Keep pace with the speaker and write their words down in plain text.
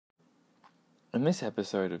In this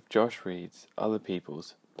episode of Josh Reads Other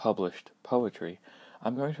People's Published Poetry,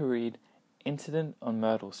 I'm going to read Incident on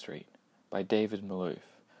Myrtle Street by David Malouf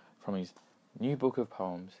from his new book of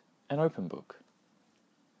poems, An Open Book.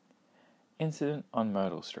 Incident on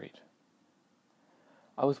Myrtle Street.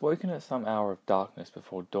 I was woken at some hour of darkness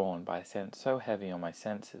before dawn by a scent so heavy on my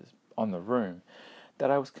senses, on the room, that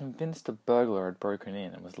I was convinced a burglar had broken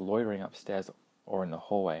in and was loitering upstairs or in the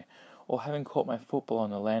hallway, or having caught my football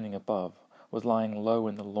on the landing above, was lying low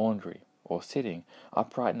in the laundry, or sitting,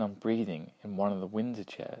 upright and unbreathing, in one of the Windsor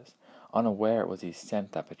chairs, unaware it was his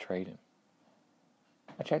scent that betrayed him.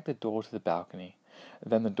 I checked the door to the balcony,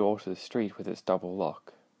 then the door to the street with its double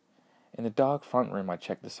lock. In the dark front room I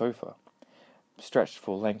checked the sofa. Stretched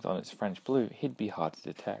full length on its French blue, he'd be hard to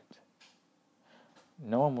detect.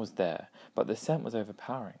 No one was there, but the scent was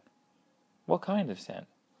overpowering. What kind of scent?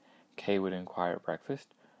 Kay would inquire at breakfast.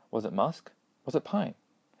 Was it musk? Was it pine?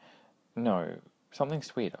 No, something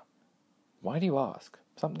sweeter. Why do you ask?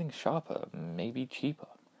 Something sharper, maybe cheaper.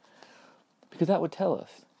 Because that would tell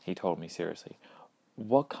us, he told me seriously,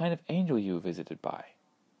 what kind of angel you were visited by.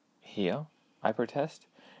 Here, I protest.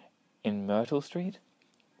 In Myrtle Street?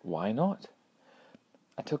 Why not?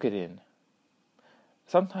 I took it in.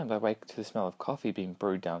 Sometimes I wake to the smell of coffee being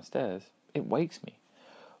brewed downstairs. It wakes me.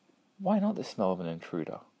 Why not the smell of an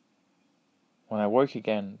intruder? When I woke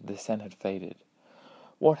again, the scent had faded.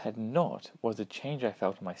 What had not was the change I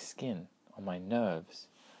felt on my skin, on my nerves.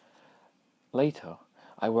 Later,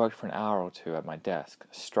 I worked for an hour or two at my desk,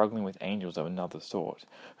 struggling with angels of another sort,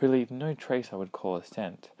 who leave no trace I would call a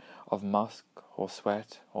scent, of musk, or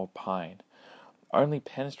sweat, or pine, only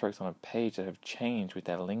pen strokes on a page that have changed with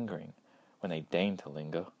their lingering, when they deign to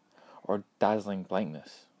linger, or dazzling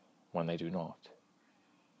blankness, when they do not.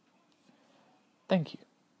 Thank you.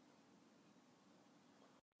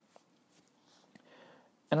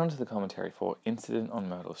 And on to the commentary for Incident on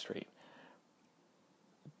Myrtle Street.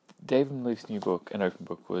 David Malouf's new book, An Open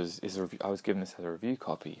Book, I was given this as a review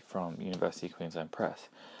copy from University of Queensland Press,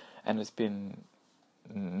 and it's been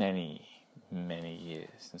many, many years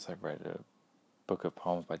since I've read a book of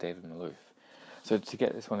poems by David Malouf. So to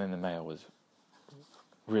get this one in the mail was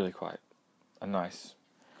really quite a nice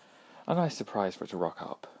surprise for it to rock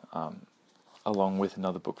up, along with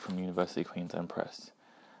another book from University of Queensland Press,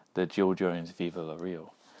 the Jill Jones Viva La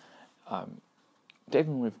Real.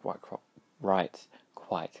 David Malouf writes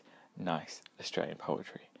quite nice Australian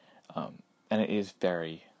poetry, and it is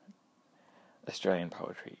very Australian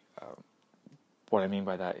poetry. What I mean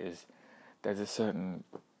by that is there's a certain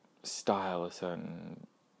style, a certain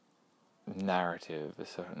narrative, a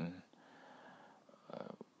certain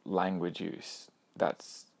language use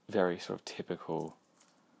that's very sort of typical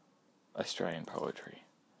Australian poetry,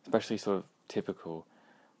 especially sort of typical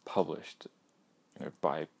published,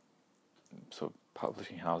 by sort of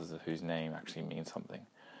publishing houses whose name actually means something.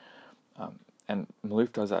 And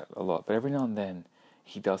Malouf does that a lot, but every now and then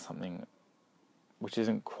he does something which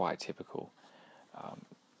isn't quite typical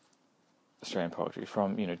Australian poetry,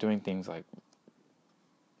 from, doing things like,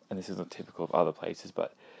 and this isn't typical of other places,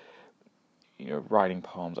 but, writing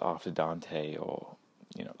poems after Dante or,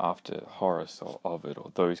 after Horace or Ovid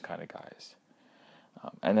or those kind of guys.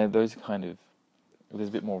 And then those kind of, there's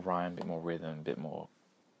a bit more rhyme, a bit more rhythm, a bit more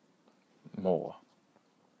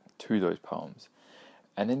to those poems.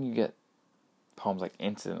 And then you get poems like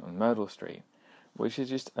Incident on Myrtle Street, which is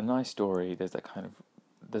just a nice story. There's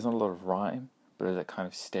not a lot of rhyme, but there's that kind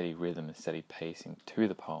of steady rhythm and steady pacing to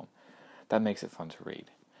the poem that makes it fun to read.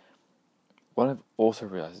 What I've also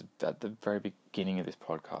realized at the very beginning of this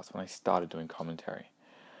podcast, when I started doing commentary,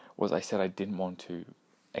 was I said I didn't want to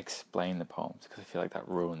explain the poems because I feel like that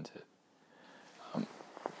ruins it.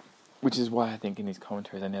 Which is why I think in these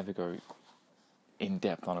commentaries I never go in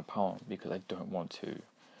depth on a poem, because I don't want to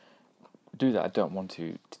do that. I don't want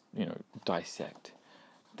to, dissect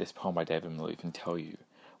this poem by David Malouf and tell you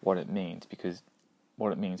what it means, because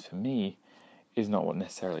what it means for me is not what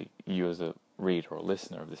necessarily you as a reader or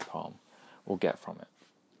listener of this poem will get from it.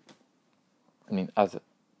 I mean, as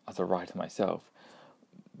a writer myself,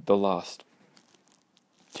 the last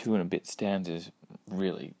 2 and a bit stanzas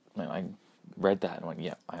really, I read that and went,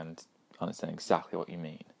 yeah, I understand exactly what you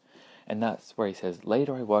mean. And that's where he says,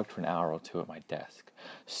 later I worked for an hour or two at my desk,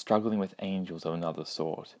 struggling with angels of another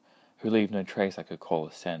sort, who leave no trace I could call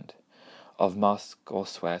a scent, of musk or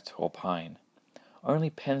sweat or pine, only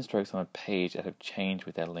pen strokes on a page that have changed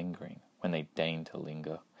with their lingering, when they deign to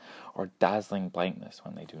linger, or dazzling blankness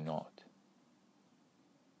when they do not.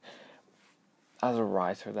 As a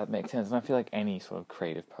writer, that makes sense, and I feel like any sort of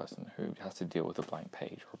creative person who has to deal with a blank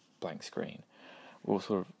page or blank screen will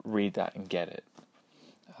sort of read that and get it.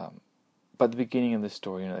 But the beginning of the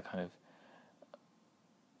story, that kind of,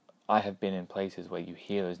 I have been in places where you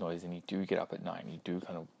hear those noises and you do get up at night and you do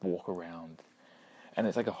kind of walk around. And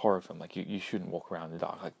it's like a horror film. Like, you shouldn't walk around in the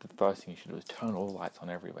dark. Like, the first thing you should do is turn all the lights on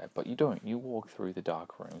everywhere. But you don't. You walk through the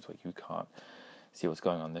dark rooms where you can't see what's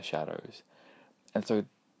going on in the shadows. And so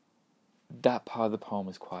that part of the poem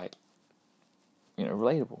is quite,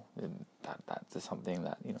 relatable. And that's just something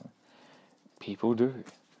that, people do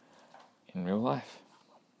in real life.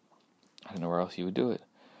 I don't know where else you would do it.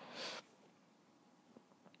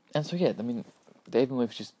 And so, yeah, I mean, David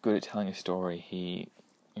Maloof's just good at telling a story.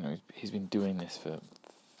 He's been doing this for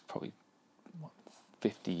probably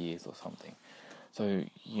 50 years or something. So,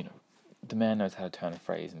 the man knows how to turn a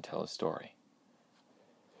phrase and tell a story.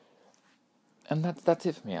 And that's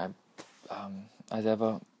it for me. As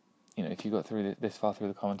ever, if you got through this far through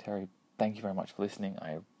the commentary, thank you very much for listening.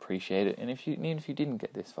 I appreciate it. And even if you didn't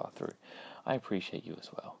get this far through, I appreciate you as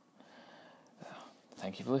well.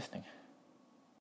 Thank you for listening.